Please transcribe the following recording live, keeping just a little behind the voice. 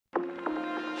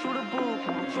Shoot a boo,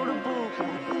 shoot a boo,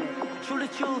 shoot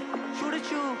at you, shoot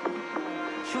at you.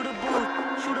 Shoot a boo,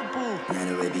 shoot a boo.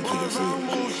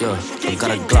 Yeah, I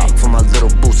got a Glock for my little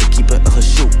boo, so keep it in her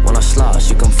shoe. When I slide,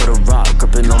 she come for the ride,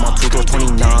 gripping on my two, throw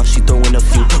 29. She throwin' a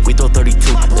few, we throw 32.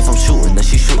 If I'm shooting, then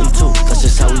she shooting too. That's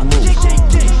just how we move.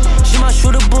 She might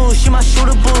shoot a boo, she might shoot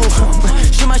a boo.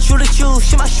 She might shoot at you,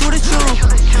 she might shoot at you.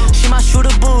 She might shoot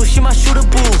a boo, she might shoot a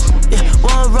boo. Yeah,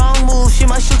 one wrong move, she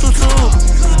might shoot you too.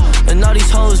 And all these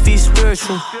hoes be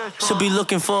spiritual. She'll be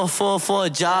looking for a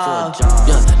job.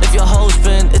 Yeah, if your hoe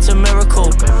spin, it's a miracle.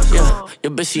 Yeah,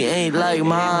 your bitch, she ain't like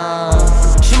mine.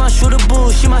 She might shoot a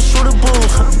boo, she might shoot a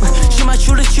boo. She might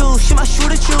shoot at you, she might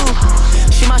shoot at you.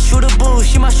 She might shoot a boo,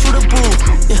 she might shoot a boo.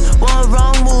 Yeah, one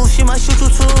wrong move, she might shoot you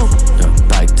too. Yeah,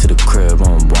 back to the crib,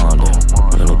 I'm wandering.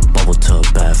 Little bubble tub,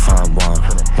 bad, fine wine.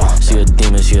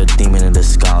 She a demon in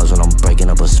disguise. When I'm breaking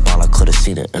up her spine, I could've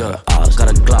seen it in her eyes.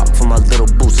 Got a Glock for my little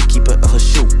boo, so keep it in her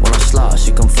shoe. When I slide,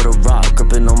 she come for the ride,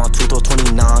 gripping on my two, throw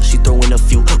 29. She throwin' a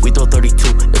few, we throw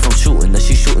 32. If I'm shooting, then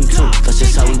she shooting too. That's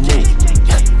just how we move.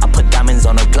 I put diamonds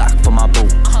on a Glock for my boo.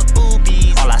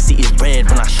 All I see is red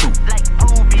when I shoot.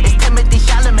 It's Timothy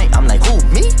Chalamet. I'm like, who,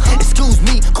 me? Excuse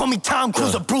me, call me Tom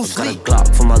Cruise or Bruce Lee. Got a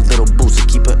Glock for my little boo, so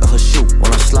keep it in her shoe.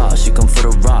 When I slide, she come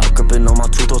for the ride, gripping on my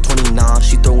two, throw 29.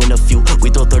 She throwin' a few, we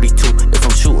throw 32. If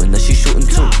I'm shooting, then she shooting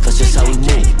too. That's just how we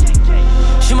move.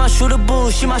 She might shoot a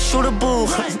boo, she might shoot a boo.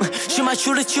 She might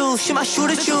shoot at you, she might shoot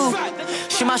at you.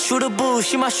 She might shoot a boo,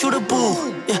 she might shoot a boo.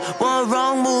 Yeah, one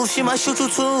wrong move, she might shoot you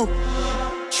too.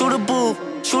 Shoot a boo,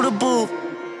 shoot a boo.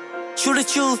 Shoot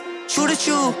at you, shoot at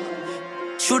you.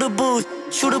 Shoot a boo,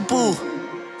 shoot a boo.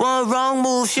 One wrong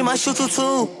move, she might shoot you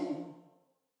too.